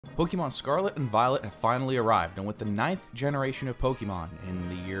Pokemon Scarlet and Violet have finally arrived, and with the 9th generation of Pokemon in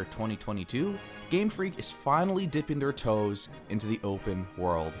the year 2022, Gamefreak is finally dipping their toes into the open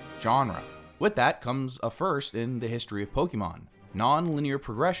world genre. With that comes a first in the history of Pokemon: non-linear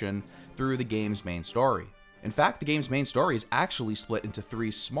progression through the game's main story. In fact, the game's main story is actually split into 3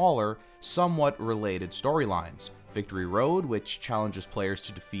 smaller, somewhat related storylines. Victory Road, which challenges players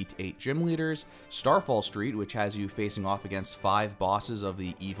to defeat 8 gym leaders, Starfall Street, which has you facing off against 5 bosses of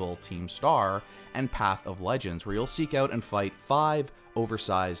the evil Team Star, and Path of Legends, where you'll seek out and fight 5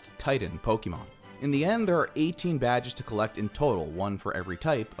 oversized Titan Pokemon. In the end, there are 18 badges to collect in total, 1 for every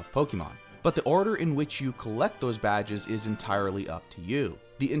type of Pokemon. But the order in which you collect those badges is entirely up to you.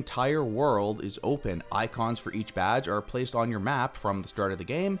 The entire world is open, icons for each badge are placed on your map from the start of the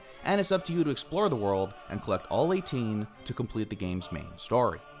game, and it's up to you to explore the world and collect all 18 to complete the game's main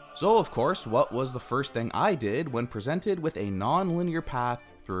story. So of course, what was the first thing I did when presented with a non-linear path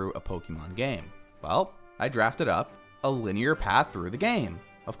through a Pokemon game? Well, I drafted up a linear path through the game.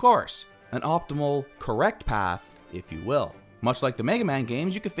 Of course, an optimal, correct path, if you will. Much like the Mega Man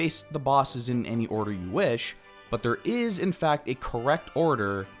games, you can face the bosses in any order you wish, but there is in fact a correct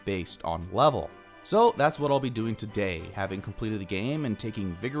order based on level. So that's what I'll be doing today. Having completed the game and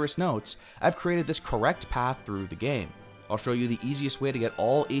taking vigorous notes, I've created this correct path through the game. I'll show you the easiest way to get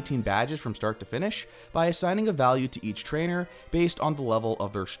all 18 badges from start to finish by assigning a value to each trainer based on the level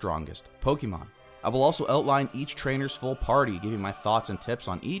of their strongest Pokemon. I will also outline each trainer's full party, giving my thoughts and tips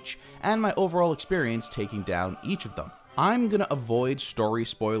on each, and my overall experience taking down each of them. I'm gonna avoid story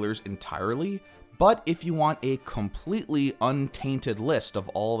spoilers entirely, but if you want a completely untainted list of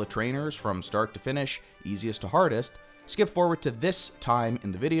all the trainers from start to finish, easiest to hardest, skip forward to this time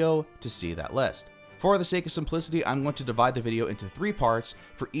in the video to see that list. For the sake of simplicity, I'm going to divide the video into 3 parts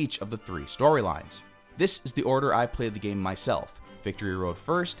for each of the 3 storylines. This is the order I played the game myself: Victory Road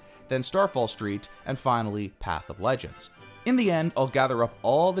first, then Starfall Street, and finally Path of Legends. In the end, I'll gather up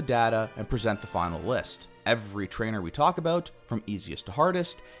all the data and present the final list. Every trainer we talk about, from easiest to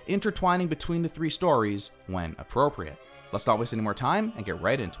hardest, intertwining between the 3 stories when appropriate. Let's not waste any more time and get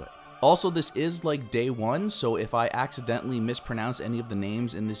right into it. Also, this is like day 1, so if I accidentally mispronounce any of the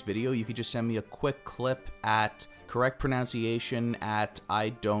names in this video, you could just send me a quick clip at correct pronunciation at I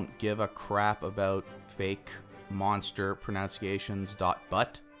don't give a crap about fake monster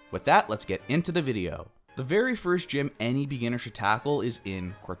pronunciations.but. With that, let's get into the video. The very first gym any beginner should tackle is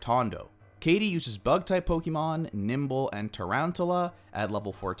in Cortondo. Katie uses Bug-type Pokemon, Nimble and Tarantula at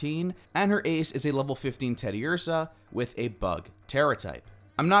level 14, and her ace is a level 15 Teddiursa with a Bug Terra type.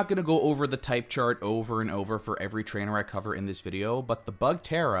 I'm not going to go over the type chart over and over for every trainer I cover in this video, but the Bug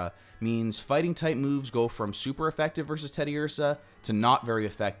Terra means fighting type moves go from super effective versus Teddiursa to not very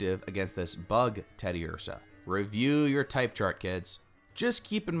effective against this Bug Teddiursa. Review your type chart, kids. Just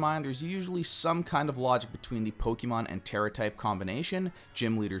keep in mind there's usually some kind of logic between the Pokemon and Terra type combination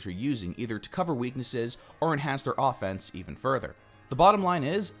gym leaders are using, either to cover weaknesses or enhance their offense even further. The bottom line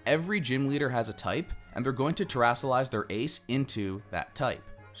is, every gym leader has a type, and they're going to terastallize their ace into that type.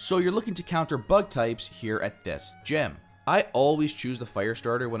 So you're looking to counter bug types here at this gym. I always choose the fire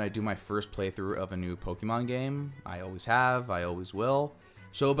starter when I do my first playthrough of a new Pokemon game. I always have, I always will.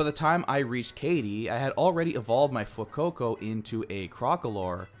 So by the time I reached Katie, I had already evolved my Fuecoco into a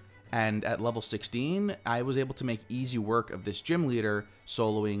Crocolore, and at level 16, I was able to make easy work of this gym leader,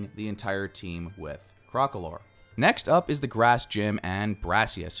 soloing the entire team with Crocolore. Next up is the Grass Gym and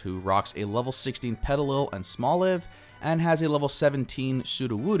Brassius, who rocks a level 16 Petalil and Smoliv, and has a level 17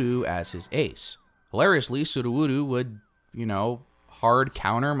 Sudowoodo as his ace. Hilariously, Sudowoodo would, hard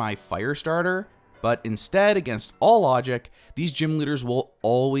counter my fire starter, but instead, against all logic, these gym leaders will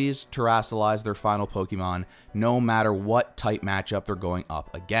always terastallize their final Pokemon, no matter what type matchup they're going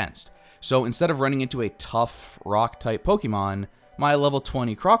up against. So instead of running into a tough rock-type Pokemon, my level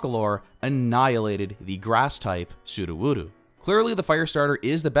 20 Crocolore annihilated the grass-type Sudowoodo. Clearly, the fire starter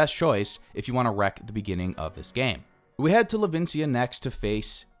is the best choice if you want to wreck the beginning of this game. We head to Levincia next to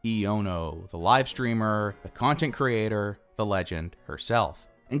face Iono, the live streamer, the content creator, the legend herself.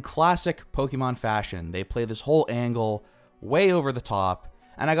 In classic Pokemon fashion, they play this whole angle way over the top,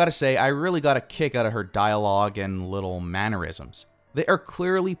 and I gotta say, I really got a kick out of her dialogue and little mannerisms. They are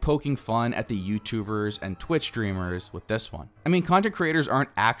clearly poking fun at the YouTubers and Twitch streamers with this one. I mean, content creators aren't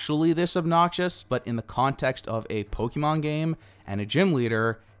actually this obnoxious, but in the context of a Pokemon game and a gym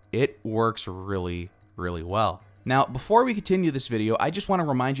leader, it works really, really well. Now, before we continue this video, I just want to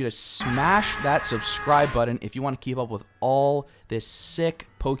remind you to smash that subscribe button if you want to keep up with all this sick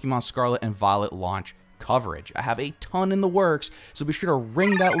Pokemon Scarlet and Violet launch coverage. I have a ton in the works, so be sure to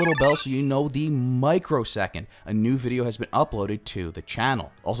ring that little bell so you know the microsecond a new video has been uploaded to the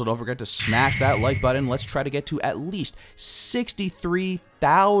channel. Also, don't forget to smash that like button. Let's try to get to at least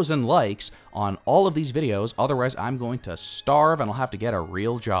 63,000 likes on all of these videos, otherwise I'm going to starve and I'll have to get a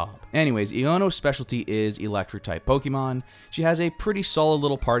real job. Anyways, Iono's specialty is electric type Pokemon. She has a pretty solid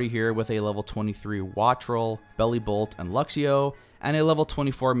little party here with a level 23 Wattrel, Bellibolt, and Luxio, and a level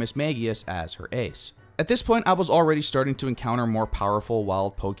 24 Mismagius as her ace. At this point, I was already starting to encounter more powerful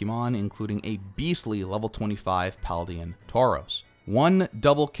wild Pokemon, including a beastly level 25 Paldean Tauros. One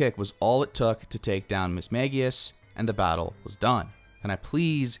double kick was all it took to take down Mismagius, and the battle was done. Can I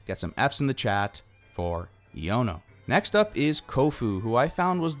please get some Fs in the chat for Iono? Next up is Kofu, who I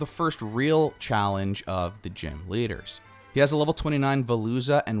found was the first real challenge of the gym leaders. He has a level 29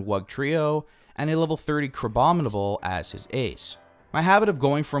 Veluza and Wugtrio, and a level 30 Crabominable as his ace. My habit of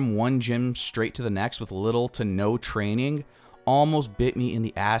going from one gym straight to the next with little to no training almost bit me in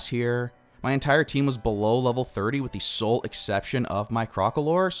the ass here. My entire team was below level 30 with the sole exception of my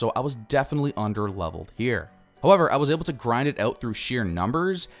Crocolore, so I was definitely under leveled here. However, I was able to grind it out through sheer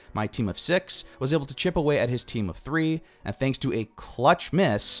numbers. My team of 6 was able to chip away at his team of 3, and thanks to a clutch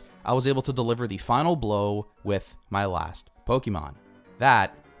miss, I was able to deliver the final blow with my last Pokemon.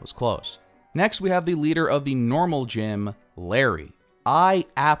 That was close. Next, we have the leader of the normal gym, Larry. I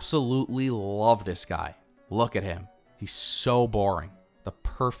absolutely love this guy. Look at him. He's so boring. The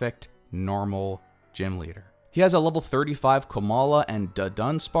perfect normal gym leader. He has a level 35 Komala and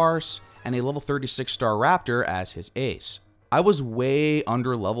Dunsparce, and a level 36 Staraptor as his ace. I was way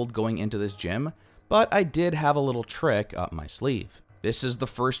under-leveled going into this gym, but I did have a little trick up my sleeve. This is the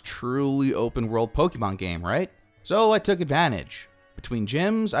first truly open-world Pokemon game, right? So I took advantage. Between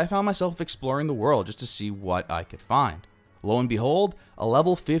gyms, I found myself exploring the world just to see what I could find. Lo and behold, a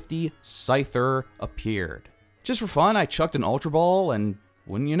level 50 Scyther appeared. Just for fun, I chucked an Ultra Ball, and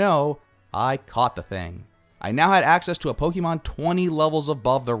wouldn't you know, I caught the thing. I now had access to a Pokemon 20 levels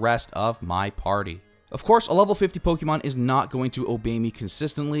above the rest of my party. Of course, a level 50 Pokemon is not going to obey me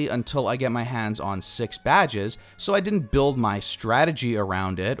consistently until I get my hands on 6 badges, so I didn't build my strategy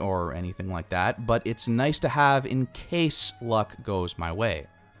around it or anything like that, but it's nice to have in case luck goes my way.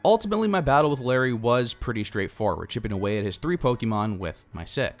 Ultimately, my battle with Larry was pretty straightforward, chipping away at his 3 Pokemon with my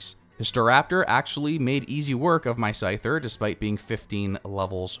 6. His Staraptor actually made easy work of my Scyther despite being 15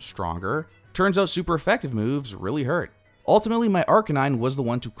 levels stronger. Turns out super effective moves really hurt. Ultimately, my Arcanine was the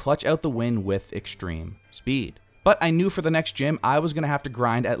one to clutch out the win with extreme speed. But I knew for the next gym, I was going to have to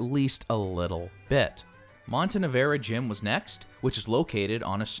grind at least a little bit. Montenevera Gym was next, which is located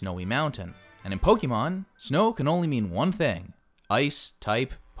on a snowy mountain. And in Pokemon, snow can only mean one thing: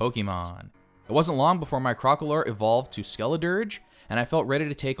 Ice-type Pokemon. It wasn't long before my Crocolore evolved to Skeledirge, and I felt ready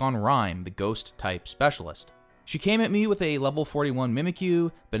to take on Rhyme, the Ghost-type specialist. She came at me with a level 41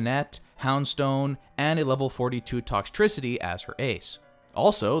 Mimikyu, Banette, Houndstone, and a level 42 Toxtricity as her ace.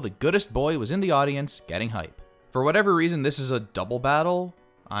 Also, the goodest boy was in the audience, getting hype. For whatever reason, this is a double battle.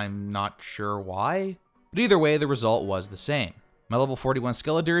 I'm not sure why, but either way, the result was the same. My level 41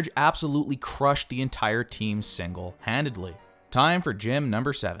 Skeledirge absolutely crushed the entire team single-handedly. Time for gym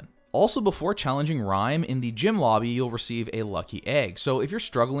number 7. Also, before challenging Rhyme, in the gym lobby, you'll receive a lucky egg. So if you're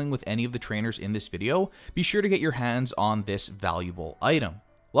struggling with any of the trainers in this video, be sure to get your hands on this valuable item.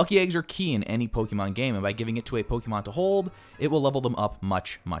 Lucky eggs are key in any Pokemon game, and by giving it to a Pokemon to hold, it will level them up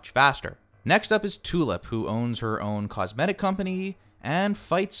much, much faster. Next up is Tulip, who owns her own cosmetic company and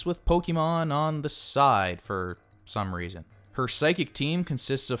fights with Pokemon on the side for some reason. Her psychic team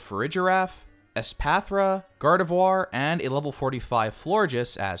consists of Farigiraf, Espathra, Gardevoir, and a level 45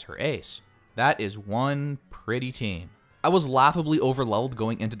 Florges as her ace. That is one pretty team. I was laughably overleveled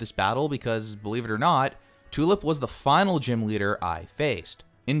going into this battle because, believe it or not, Tulip was the final gym leader I faced.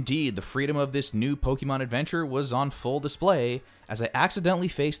 Indeed, the freedom of this new Pokemon adventure was on full display as I accidentally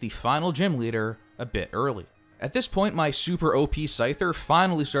faced the final gym leader a bit early. At this point, my super OP Scyther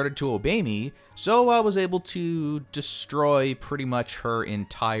finally started to obey me, so I was able to destroy pretty much her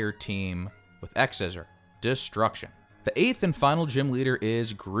entire team with X-Scissor. Destruction. The 8th and final gym leader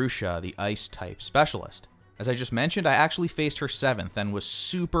is Grusha, the Ice-type specialist. As I just mentioned, I actually faced her 7th and was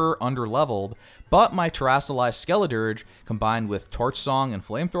super underleveled, but my terrestrialized Skeledirge, combined with Torch Song and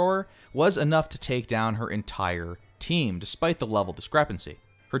Flamethrower, was enough to take down her entire team, despite the level discrepancy.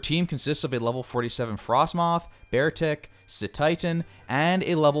 Her team consists of a level 47 Frostmoth, Beartic, Cetitan, and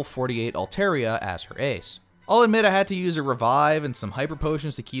a level 48 Altaria as her ace. I'll admit I had to use a revive and some hyper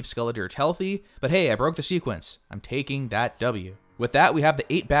potions to keep Skeledirge healthy, but hey, I broke the sequence. I'm taking that W. With that, we have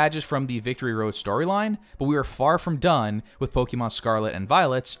the 8 badges from the Victory Road storyline, but we are far from done with Pokemon Scarlet and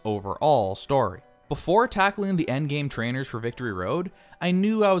Violet's overall story. Before tackling the endgame trainers for Victory Road, I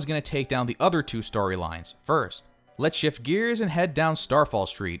knew I was going to take down the other two storylines first. Let's shift gears and head down Starfall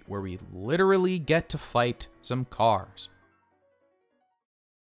Street, where we literally get to fight some cars.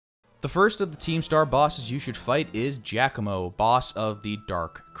 The first of the Team Star bosses you should fight is Giacomo, boss of the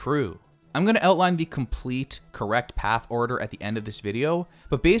Dark Crew. I'm going to outline the complete correct path order at the end of this video,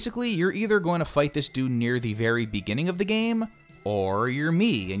 but basically you're either going to fight this dude near the very beginning of the game, or you're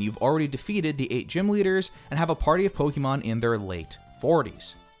me and you've already defeated the 8 gym leaders and have a party of Pokemon in their late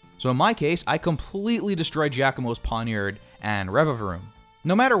 40s. So in my case, I completely destroyed Giacomo's Poniard and Revavroom.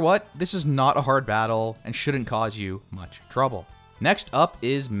 No matter what, this is not a hard battle and shouldn't cause you much trouble. Next up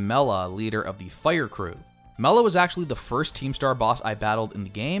is Mela, leader of the Fire Crew. Mela was actually the first Team Star boss I battled in the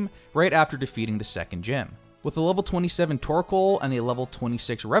game, right after defeating the second gym. With a level 27 Torkoal and a level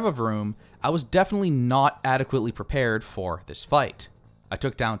 26 Revavroom, I was definitely not adequately prepared for this fight. I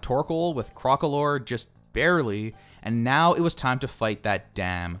took down Torkoal with Crocalor just barely, and now it was time to fight that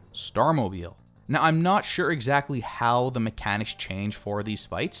damn Starmobile. Now I'm not sure exactly how the mechanics change for these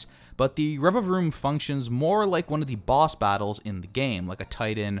fights, but the Revavroom functions more like one of the boss battles in the game, like a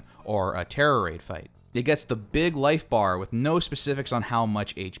Titan or a Terror Raid fight. It gets the big life bar with no specifics on how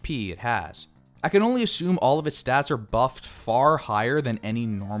much HP it has. I can only assume all of its stats are buffed far higher than any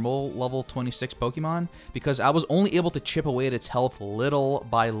normal level 26 Pokemon, because I was only able to chip away at its health little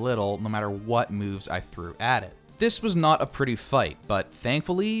by little no matter what moves I threw at it. This was not a pretty fight, but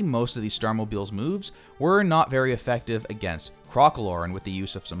thankfully most of the Starmobile's moves were not very effective against Crocalor, and with the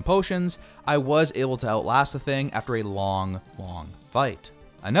use of some potions, I was able to outlast the thing after a long fight.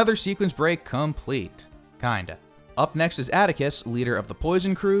 Another sequence break complete. Kinda. Up next is Atticus, leader of the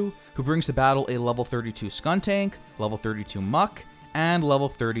Poison Crew, who brings to battle a level 32 Skuntank, level 32 Muck, and level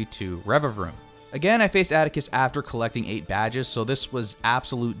 32 Revavroom. Again, I faced Atticus after collecting 8 badges, so this was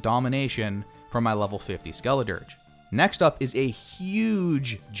absolute domination from my level 50 Skeledirge. Next up is a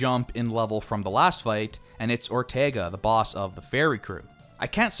huge jump in level from the last fight, and it's Ortega, the boss of the Fairy Crew. I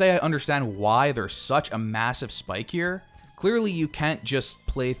can't say I understand why there's such a massive spike here. Clearly you can't just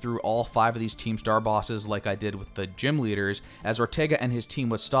play through all 5 of these Team Star bosses like I did with the gym leaders, as Ortega and his team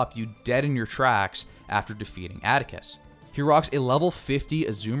would stop you dead in your tracks after defeating Atticus. He rocks a level 50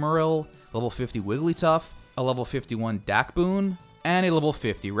 Azumarill, level 50 Wigglytuff, a level 51 Dakboon, and a level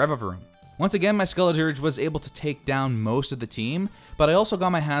 50 Revavroom. Once again, my Skeledirge was able to take down most of the team, but I also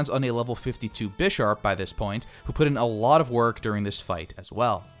got my hands on a level 52 Bisharp by this point, who put in a lot of work during this fight as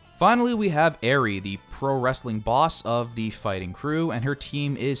well. Finally, we have Eri, the pro wrestling boss of the Fighting Crew, and her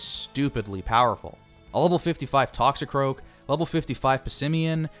team is stupidly powerful. A level 55 Toxicroak, level 55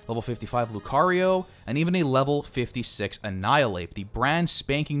 Passimian, level 55 Lucario, and even a level 56 Annihilate, the brand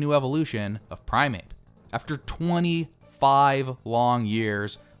spanking new evolution of Primeape. After 25 long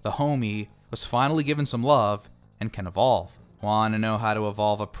years, the homie was finally given some love and can evolve. Wanna know how to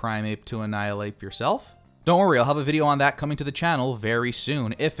evolve a Primeape to Annihilate yourself? Don't worry, I'll have a video on that coming to the channel very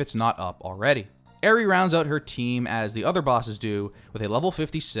soon, if it's not up already. Eri rounds out her team as the other bosses do, with a level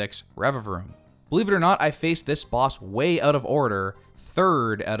 56 Revavroom. Believe it or not, I faced this boss way out of order,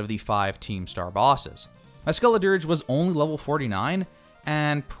 3rd out of the 5 Team Star bosses. My Skeledirge was only level 49,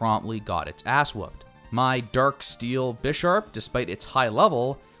 and promptly got its ass whooped. My Dark Steel Bisharp, despite its high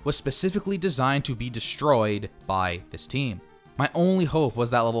level, was specifically designed to be destroyed by this team. My only hope was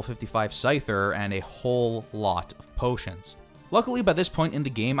that level 55 Scyther and a whole lot of potions. Luckily, by this point in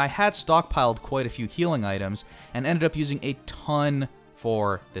the game, I had stockpiled quite a few healing items and ended up using a ton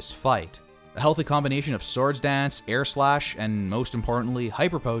for this fight. A healthy combination of Swords Dance, Air Slash, and most importantly,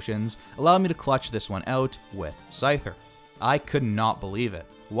 Hyper Potions allowed me to clutch this one out with Scyther. I could not believe it.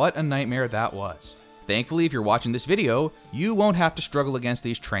 What a nightmare that was. Thankfully, if you're watching this video, you won't have to struggle against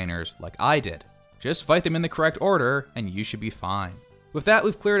these trainers like I did. Just fight them in the correct order, and you should be fine. With that,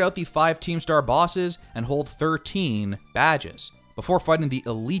 we've cleared out the 5 Team Star bosses and hold 13 badges. Before fighting the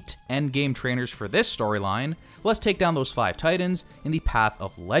elite endgame trainers for this storyline, let's take down those 5 Titans in the Path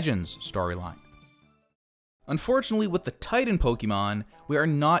of Legends storyline. Unfortunately, with the Titan Pokemon, we are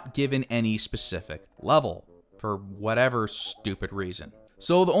not given any specific level, for whatever stupid reason.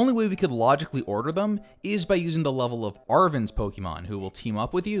 So the only way we could logically order them is by using the level of Arven's Pokemon, who will team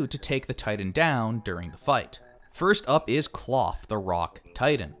up with you to take the Titan down during the fight. First up is Cloth, the Rock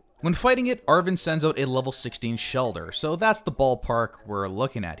Titan. When fighting it, Arven sends out a level 16 Shelder, so that's the ballpark we're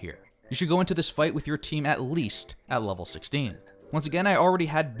looking at here. You should go into this fight with your team at least at level 16. Once again, I already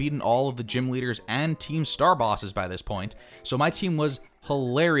had beaten all of the gym leaders and Team Star bosses by this point, so my team was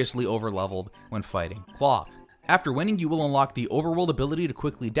hilariously overleveled when fighting Cloth. After winning, you will unlock the overworld ability to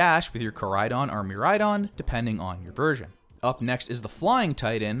quickly dash with your Koraidon or Miraidon, depending on your version. Up next is the Flying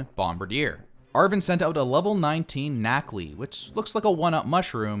Titan, Bombardier. Arvin sent out a level 19 Knackley, which looks like a 1-up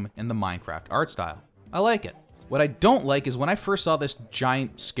mushroom in the Minecraft art style. I like it. What I don't like is when I first saw this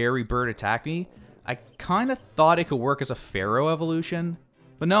giant scary bird attack me, I kinda thought it could work as a Pharaoh evolution,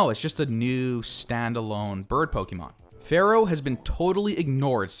 but no, it's just a new standalone bird Pokemon. Pharaoh has been totally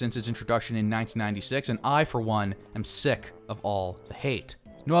ignored since its introduction in 1996, and I, for one, am sick of all the hate.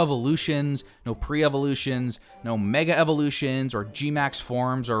 No evolutions, no pre-evolutions, no mega evolutions or G-Max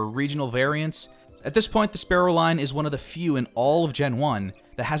forms or regional variants. At this point, the Sparrow line is one of the few in all of Gen 1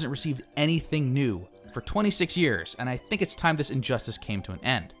 that hasn't received anything new for 26 years, and I think it's time this injustice came to an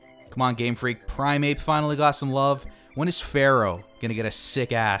end. Come on, Gamefreak, Primeape finally got some love. When is Pharaoh gonna get a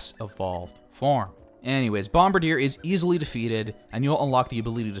sick-ass evolved form? Anyways, Bombardier is easily defeated, and you'll unlock the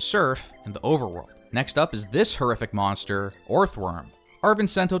ability to surf in the overworld. Next up is this horrific monster, Orthworm. Arvin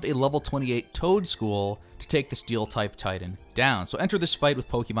sent out a level 28 Toadschool to take the Steel-type Titan down, so enter this fight with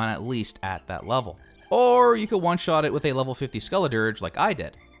Pokemon at least at that level. Or you could one-shot it with a level 50 Skeledirge like I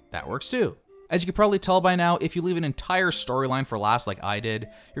did. That works too. As you can probably tell by now, if you leave an entire storyline for last like I did,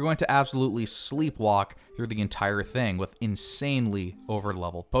 you're going to absolutely sleepwalk through the entire thing with insanely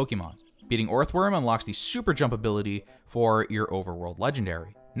over-leveled Pokemon. Beating Orthworm unlocks the Super Jump ability for your Overworld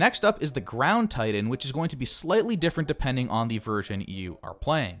Legendary. Next up is the Ground Titan, which is going to be slightly different depending on the version you are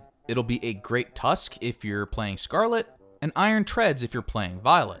playing. It'll be a Great Tusk if you're playing Scarlet, and Iron Treads if you're playing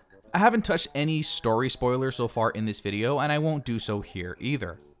Violet. I haven't touched any story spoilers so far in this video, and I won't do so here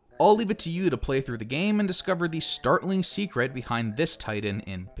either. I'll leave it to you to play through the game and discover the startling secret behind this Titan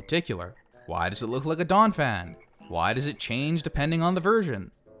in particular. Why does it look like a Donphan? Why does it change depending on the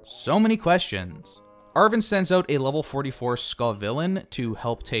version? So many questions. Arvin sends out a level 44 Scovillain to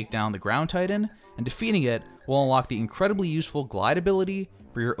help take down the Ground Titan, and defeating it will unlock the incredibly useful Glide ability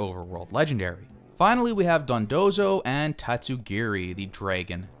for your Overworld Legendary. Finally, we have Dondozo and Tatsugiri, the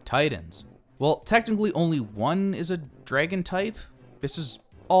Dragon Titans. Well, technically only one is a Dragon type. This is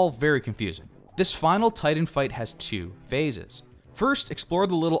all very confusing. This final Titan fight has two phases. First, explore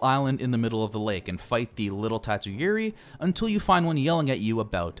the little island in the middle of the lake and fight the little Tatsugiri until you find one yelling at you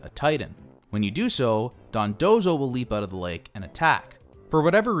about a Titan. When you do so, Dondozo will leap out of the lake and attack. For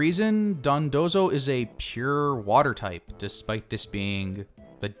whatever reason, Dondozo is a pure water type, despite this being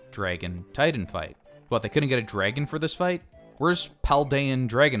the Dragon Titan fight. What, they couldn't get a dragon for this fight? Where's Paldean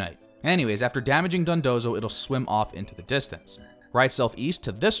Dragonite? Anyways, after damaging Dondozo, it'll swim off into the distance. Ride southeast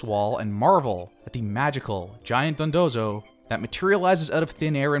to this wall and marvel at the magical giant Dondozo that materializes out of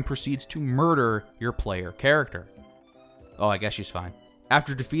thin air and proceeds to murder your player character. Oh, I guess she's fine.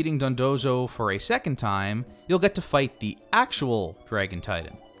 After defeating Dondozo for a second time, you'll get to fight the actual Dragon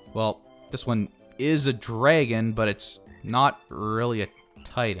Titan. Well, this one is a dragon, but it's not really a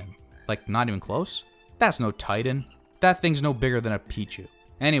Titan. Like, not even close? That's no Titan. That thing's no bigger than a Pichu.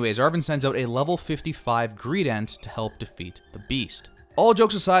 Anyways, Arvin sends out a level 55 Greedent to help defeat the beast. All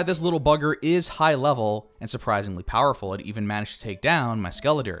jokes aside, this little bugger is high level and surprisingly powerful. It even managed to take down my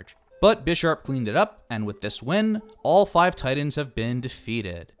Skeledirge. But Bisharp cleaned it up, and with this win, all 5 Titans have been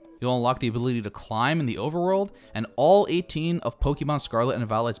defeated. You'll unlock the ability to climb in the overworld, and all 18 of Pokemon Scarlet and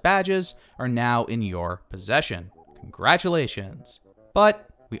Violet's badges are now in your possession. Congratulations. But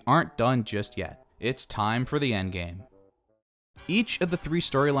we aren't done just yet. It's time for the endgame. Each of the 3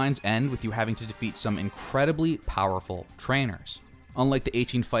 storylines end with you having to defeat some incredibly powerful trainers. Unlike the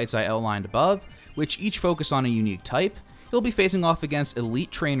 18 fights I outlined above, which each focus on a unique type, you'll be facing off against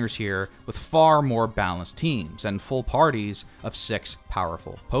elite trainers here with far more balanced teams and full parties of 6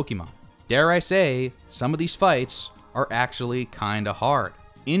 powerful Pokemon. Dare I say, some of these fights are actually kinda hard.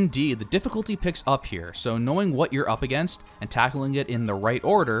 Indeed, the difficulty picks up here, so knowing what you're up against and tackling it in the right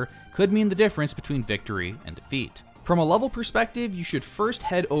order could mean the difference between victory and defeat. From a level perspective, you should first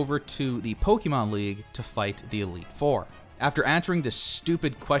head over to the Pokemon League to fight the Elite Four. After answering this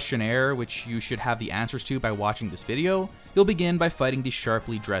stupid questionnaire, which you should have the answers to by watching this video, you'll begin by fighting the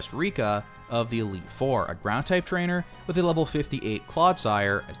sharply dressed Rika of the Elite Four, a ground-type trainer with a level 58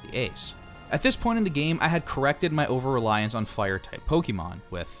 Clodsire as the ace. At this point in the game, I had corrected my over-reliance on fire-type Pokemon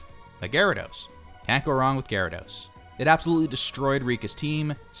with a Gyarados. Can't go wrong with Gyarados. It absolutely destroyed Rika's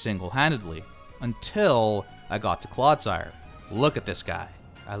team single-handedly, until I got to Clodsire. Look at this guy.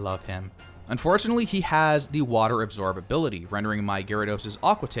 I love him. Unfortunately, he has the Water Absorb ability, rendering my Gyarados'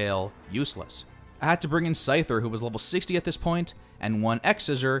 Aqua Tail useless. I had to bring in Scyther, who was level 60 at this point, and one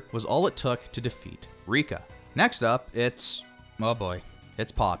X-Scissor was all it took to defeat Rika. Next up, it's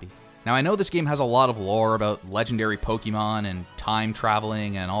Poppy. Now, I know this game has a lot of lore about legendary Pokemon and time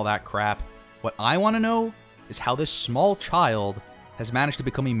traveling and all that crap. What I want to know is how this small child has managed to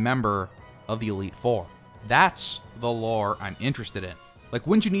become a member of the Elite Four. That's the lore I'm interested in. Like,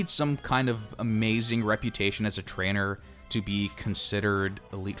 wouldn't you need some kind of amazing reputation as a trainer to be considered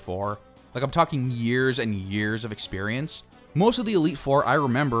Elite Four? Like, I'm talking years and years of experience. Most of the Elite Four I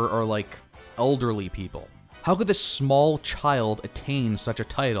remember are like elderly people. How could this small child attain such a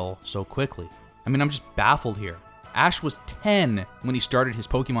title so quickly? I mean, I'm just baffled here. Ash was 10 when he started his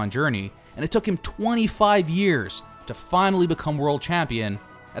Pokemon journey, and it took him 25 years to finally become world champion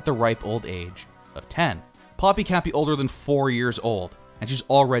at the ripe old age of 10. Poppy can't be older than 4 years old, and she's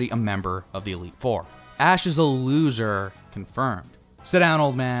already a member of the Elite Four. Ash is a loser, confirmed. Sit down,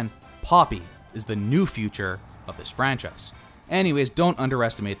 old man. Poppy is the new future of this franchise. Anyways, don't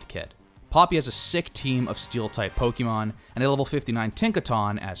underestimate the kid. Poppy has a sick team of Steel-type Pokemon and a level 59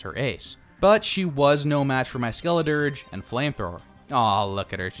 Tinkaton as her ace. But she was no match for my Skeledirge and Flamethrower. Aw,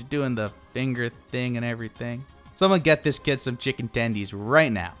 look at her, she's doing the finger thing and everything. Someone get this kid some chicken tendies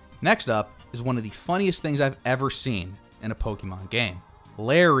right now. Next up is one of the funniest things I've ever seen in a Pokemon game.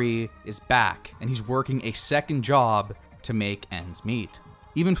 Larry is back, and he's working a second job to make ends meet.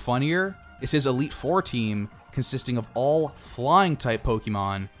 Even funnier is his Elite Four team consisting of all flying-type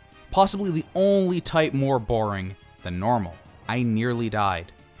Pokemon, possibly the only type more boring than normal. I nearly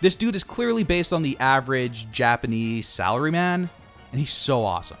died. This dude is clearly based on the average Japanese salaryman, and he's so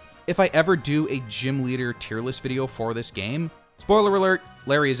awesome. If I ever do a gym leader tier list video for this game, spoiler alert,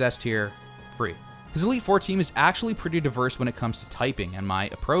 Larry is S tier, free. His Elite Four team is actually pretty diverse when it comes to typing, and my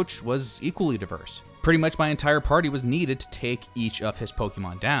approach was equally diverse. Pretty much my entire party was needed to take each of his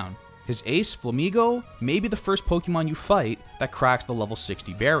Pokemon down. His ace, Flamigo, may be the first Pokemon you fight that cracks the level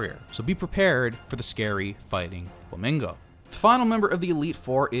 60 barrier, so be prepared for the scary fighting Flamingo. The final member of the Elite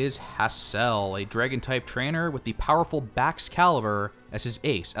Four is Hassel, a Dragon-type trainer with the powerful Baxcalibur as his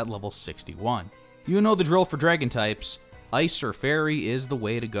ace at level 61. You know the drill for Dragon types, Ice or Fairy is the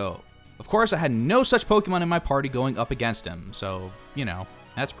way to go. Of course, I had no such Pokemon in my party going up against him, so, you know,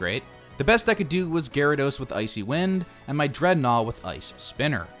 that's great. The best I could do was Gyarados with Icy Wind, and my Dreadnought with Ice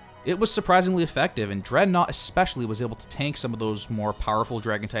Spinner. It was surprisingly effective, and Dreadnought especially was able to tank some of those more powerful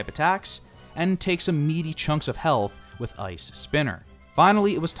Dragon-type attacks, and take some meaty chunks of health with Ice Spinner.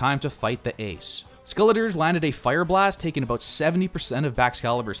 Finally, it was time to fight the ace. Skeledirge landed a Fire Blast, taking about 70% of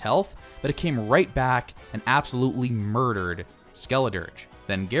Baxcalibur's health, but it came right back and absolutely murdered Skeledirge.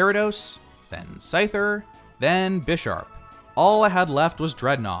 Then Gyarados, then Scyther, then Bisharp. All I had left was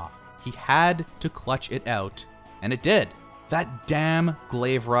Dreadnought. He had to clutch it out, and it did. That damn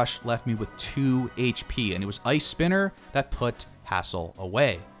Glaive Rush left me with 2 HP, and it was Ice Spinner that put Hassel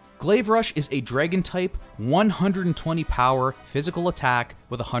away. Glaive Rush is a Dragon-type, 120 power physical attack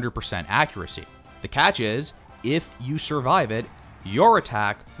with 100% accuracy. The catch is, if you survive it, your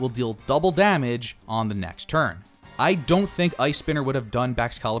attack will deal double damage on the next turn. I don't think Ice Spinner would have done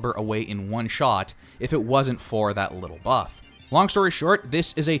Baxcalibur away in one shot if it wasn't for that little buff. Long story short,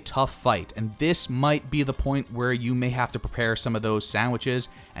 this is a tough fight, and this might be the point where you may have to prepare some of those sandwiches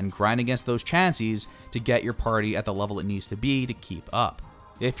and grind against those chances to get your party at the level it needs to be to keep up.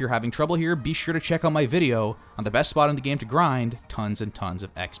 If you're having trouble here, be sure to check out my video on the best spot in the game to grind tons and tons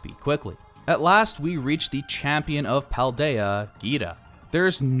of XP quickly. At last, we reach the champion of Paldea, Geeta.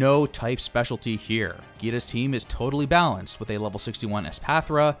 There's no type specialty here. Geeta's team is totally balanced with a level 61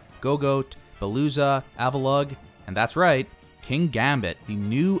 Espathra, Gogoat, Beluza, Avalugg, and that's right, King Gambit, the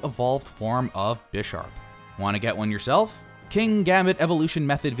new evolved form of Bisharp. Want to get one yourself? King Gambit evolution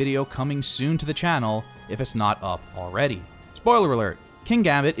method video coming soon to the channel if it's not up already. Spoiler alert, King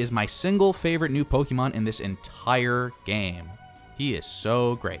Gambit is my single favorite new Pokemon in this entire game. He is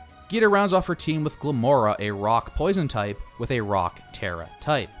so great. Geeta rounds off her team with Glimmora, a rock poison type, with a rock Terra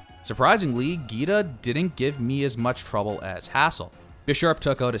type. Surprisingly, Geeta didn't give me as much trouble as Hassel. Bisharp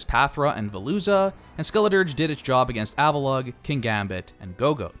took out Espathra and Veluza, and Skeledirge did its job against Avalugg, King Gambit, and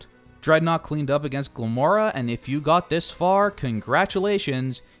Gogoat. Dreadnought cleaned up against Glimmora, and if you got this far,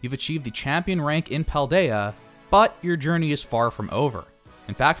 congratulations, you've achieved the champion rank in Paldea, but your journey is far from over.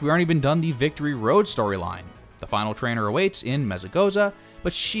 In fact, we aren't even done the Victory Road storyline. The final trainer awaits in Mesagoza,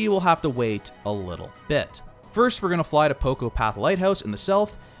 but she will have to wait a little bit. First, we're going to fly to Poco Path Lighthouse in the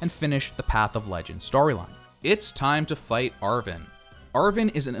south and finish the Path of Legend storyline. It's time to fight Arven. Arven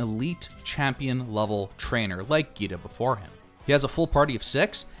is an elite champion level trainer like Geeta before him. He has a full party of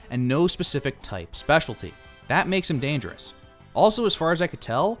 6 and no specific type specialty. That makes him dangerous. Also, as far as I could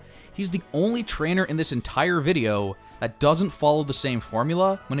tell, he's the only trainer in this entire video that doesn't follow the same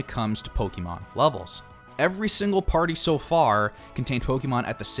formula when it comes to Pokemon levels. Every single party so far contained Pokemon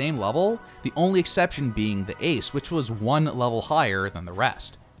at the same level, the only exception being the Ace, which was 1 level higher than the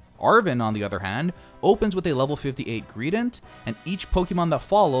rest. Arven, on the other hand, opens with a level 58 Greedent, and each Pokemon that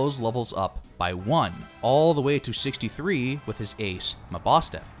follows levels up by 1, all the way to 63 with his ace,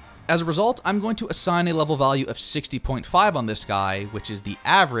 Mabosstiff. As a result, I'm going to assign a level value of 60.5 on this guy, which is the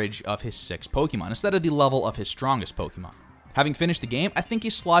average of his 6 Pokemon, instead of the level of his strongest Pokemon. Having finished the game, I think he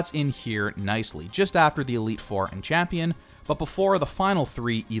slots in here nicely, just after the Elite Four and Champion, but before the final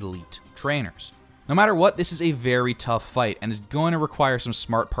 3 Elite Trainers. No matter what, this is a very tough fight, and is going to require some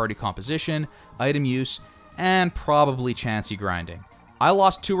smart party composition, item use, and probably chancy grinding. I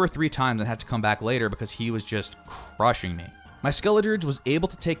lost 2 or 3 times and had to come back later because he was just crushing me. My Skeledirge was able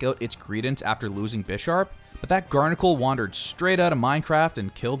to take out its Greedent after losing Bisharp, but that Garnacle wandered straight out of Minecraft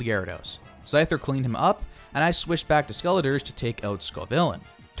and killed Gyarados. Scyther cleaned him up, and I switched back to Skeledirge to take out Scovillain.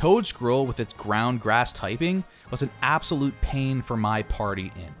 Toedscruel with its ground grass typing was an absolute pain for my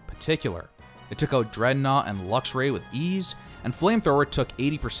party in particular. It took out Dreadnought and Luxray with ease, and Flamethrower took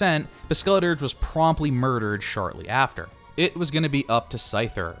 80%, but Skeledirge was promptly murdered shortly after. It was going to be up to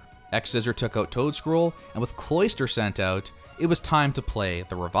Scyther. X-Scissor took out Toedscruel, and with Cloyster sent out, it was time to play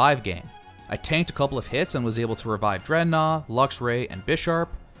the revive game. I tanked a couple of hits and was able to revive Dreadnought, Luxray, and Bisharp.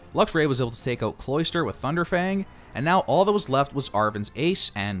 Luxray was able to take out Cloyster with Thunderfang, and now all that was left was Arven's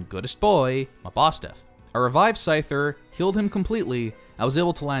ace and goodest boy, Mabosstiff. I revived Scyther, healed him completely. I was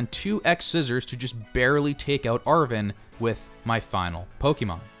able to land 2 X-Scissors to just barely take out Arven with my final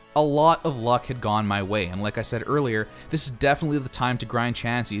Pokemon. A lot of luck had gone my way, and like I said earlier, this is definitely the time to grind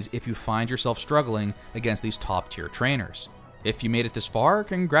chances if you find yourself struggling against these top tier trainers. If you made it this far,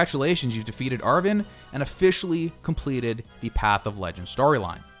 congratulations, you've defeated Arven and officially completed the Path of Legend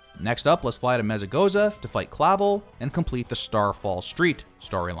storyline. Next up, let's fly to Mesagoza to fight Clavel and complete the Starfall Street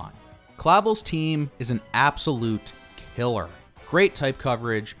storyline. Clavel's team is an absolute killer. Great type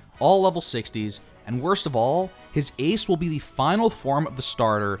coverage, all level 60s, and worst of all, his ace will be the final form of the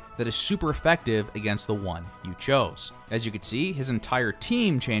starter that is super effective against the one you chose. As you can see, his entire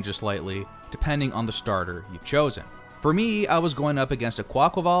team changes slightly depending on the starter you've chosen. For me, I was going up against a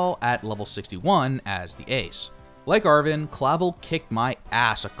Quaquaval at level 61 as the ace. Like Arven, Clavel kicked my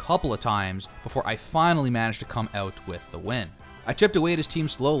ass a couple of times before I finally managed to come out with the win. I chipped away at his team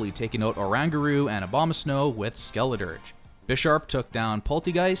slowly, taking out Oranguru and Abomasnow with Skeledirge. Bisharp took down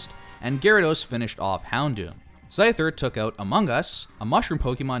Poltegeist, and Gyarados finished off Houndoom. Scyther took out Among Us, a mushroom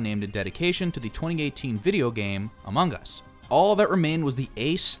Pokemon named in dedication to the 2018 video game Among Us. All that remained was the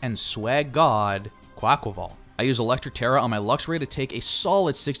ace and swag god, Quaquaval. I used Electric Terra on my Luxray to take a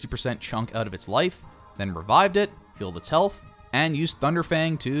solid 60% chunk out of its life, then revived it, healed its health, and used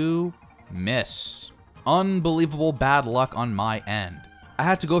Thunderfang to miss. Unbelievable bad luck on my end. I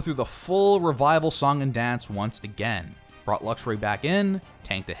had to go through the full revival song and dance once again. Brought Luxray back in,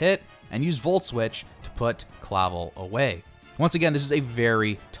 tanked a hit, and used Volt Switch to put Clavel away. Once again, this is a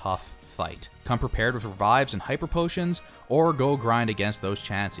very tough fight. Come prepared with revives and hyper potions, or go grind against those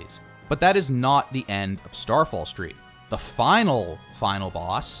chances. But that is not the end of Starfall Street. The final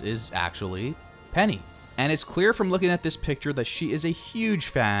boss is actually Penny. And it's clear from looking at this picture that she is a huge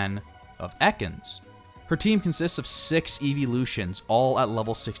fan of Ekans. Her team consists of 6 evolutions, all at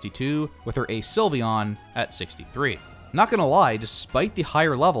level 62, with her ace Sylveon at 63. Not gonna lie, despite the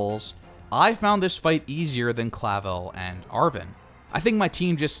higher levels, I found this fight easier than Clavel and Arven. I think my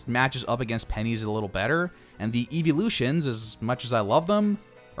team just matches up against Penny's a little better, and the evolutions, as much as I love them,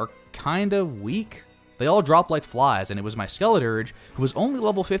 are kinda weak. They all drop like flies, and it was my Skeledirge, who was only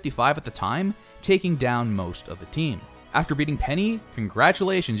level 55 at the time, taking down most of the team. After beating Penny,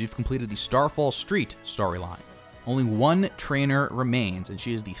 congratulations, you've completed the Starfall Street storyline. Only one trainer remains, and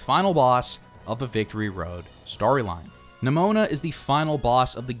she is the final boss of the Victory Road storyline. Nemona is the final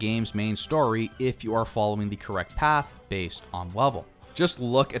boss of the game's main story if you are following the correct path based on level. Just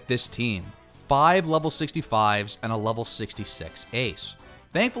look at this team. 5 level 65s and a level 66 ace.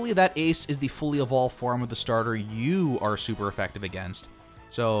 Thankfully, that ace is the fully evolved form of the starter you are super effective against.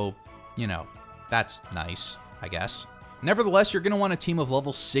 So, you know, that's nice, I guess. Nevertheless, you're going to want a team of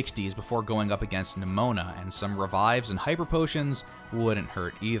level 60s before going up against Nemona, and some revives and hyper potions wouldn't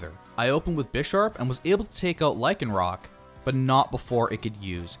hurt either. I opened with Bisharp and was able to take out Lycanroc, but not before it could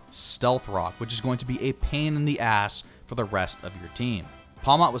use Stealth Rock, which is going to be a pain in the ass for the rest of your team.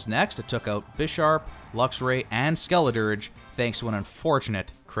 Palmot was next. It took out Bisharp, Luxray, and Skeledirge thanks to an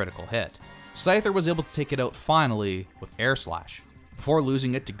unfortunate critical hit. Scyther was able to take it out finally with Air Slash. Before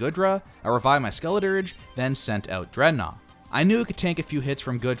losing it to Goodra, I revived my Skeledirge, then sent out Dreadnought. I knew it could tank a few hits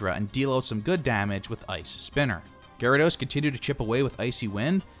from Goodra and deal out some good damage with Ice Spinner. Gyarados continued to chip away with Icy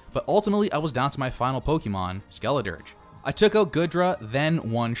Wind, but ultimately I was down to my final Pokemon, Skeledirge. I took out Goodra,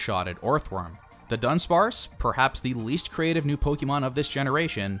 then one-shotted Orthworm. The Dunsparce, perhaps the least creative new Pokemon of this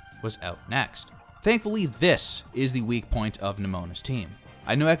generation, was out next. Thankfully, this is the weak point of Nemona's team.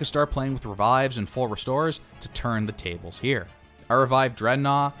 I knew I could start playing with revives and full restores to turn the tables here. I revived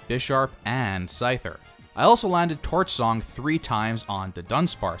Dreadnought, Bisharp, and Scyther. I also landed Torch Song 3 times on the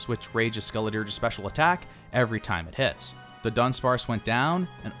Dunsparce, which rages Skeledirge's special attack every time it hits. The Dunsparce went down,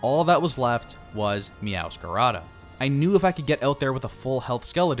 and all that was left was Meowscarada. I knew if I could get out there with a full health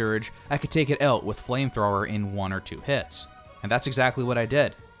Skeledirge, I could take it out with Flamethrower in 1 or 2 hits. And that's exactly what I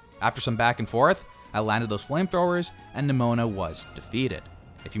did. After some back and forth, I landed those Flamethrowers, and Nemona was defeated.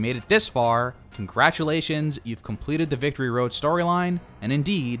 If you made it this far, congratulations, you've completed the Victory Road storyline, and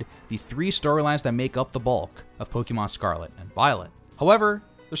indeed, the 3 storylines that make up the bulk of Pokemon Scarlet and Violet. However,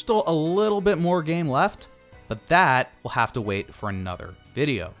 there's still a little bit more game left, but that will have to wait for another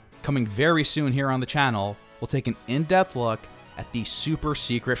video. Coming very soon here on the channel, we'll take an in-depth look at the super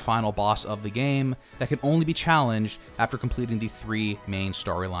secret final boss of the game that can only be challenged after completing the 3 main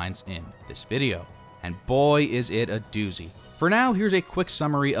storylines in this video. And boy is it a doozy. For now, here's a quick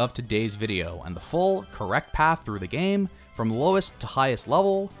summary of today's video and the full, correct path through the game from lowest to highest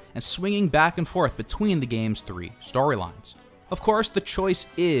level and swinging back and forth between the game's 3 storylines. Of course, the choice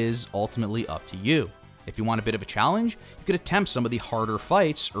is ultimately up to you. If you want a bit of a challenge, you could attempt some of the harder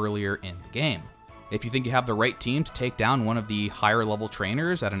fights earlier in the game. If you think you have the right team to take down one of the higher level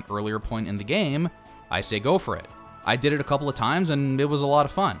trainers at an earlier point in the game, I say go for it. I did it a couple of times and it was a lot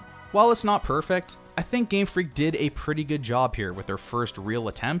of fun. While it's not perfect, I think Gamefreak did a pretty good job here with their first real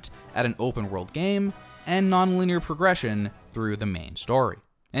attempt at an open world game and non-linear progression through the main story.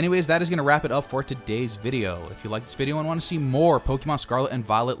 Anyways, that is going to wrap it up for today's video. If you like this video and want to see more Pokemon Scarlet and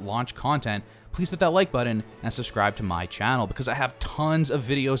Violet launch content, please hit that like button and subscribe to my channel because I have tons of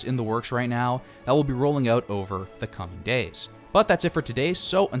videos in the works right now that will be rolling out over the coming days. But that's it for today,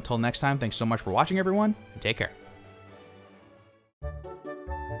 so until next time, thanks so much for watching everyone, and take care.